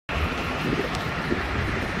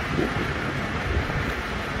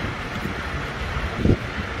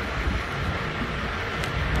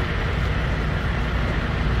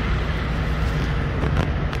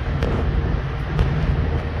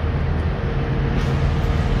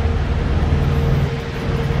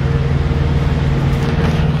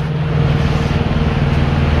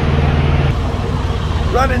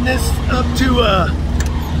running this up to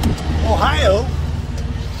Ohio.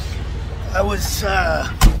 I was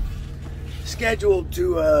scheduled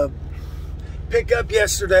to pick up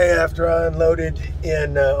yesterday after I unloaded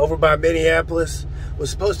in over by Minneapolis.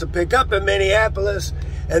 Was supposed to pick up in Minneapolis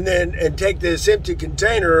and take this empty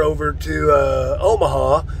container over to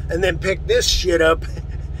Omaha, and then pick this shit up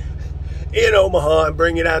in Omaha and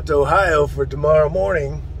bring it out to Ohio for tomorrow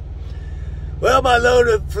morning. Well, my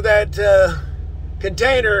load for that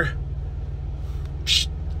container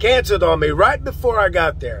canceled on me right before I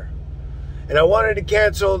got there. And I wanted to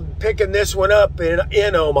cancel picking this one up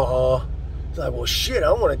in Omaha. It's like, well, shit,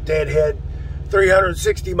 I want a deadhead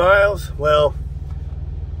 360 miles. Well,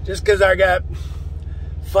 just because I got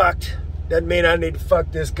fucked doesn't mean I need to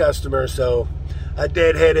fuck this customer. So I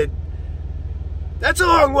deadheaded. That's a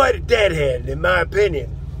long way to deadhead, in my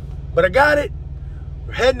opinion. But I got it.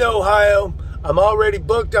 We're heading to Ohio. I'm already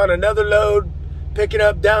booked on another load, picking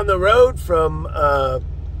up down the road from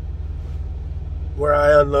where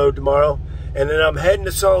I unload tomorrow. And then I'm heading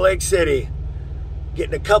to Salt Lake City,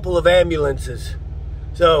 getting a couple of ambulances.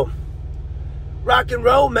 So, rock and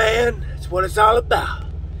roll, man. That's what it's all about.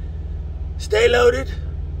 Stay loaded.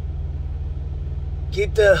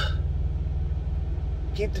 Keep the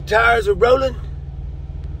tires a rolling.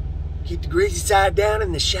 Keep the greasy side down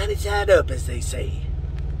and the shiny side up, as they say.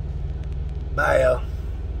 Bye, y'all.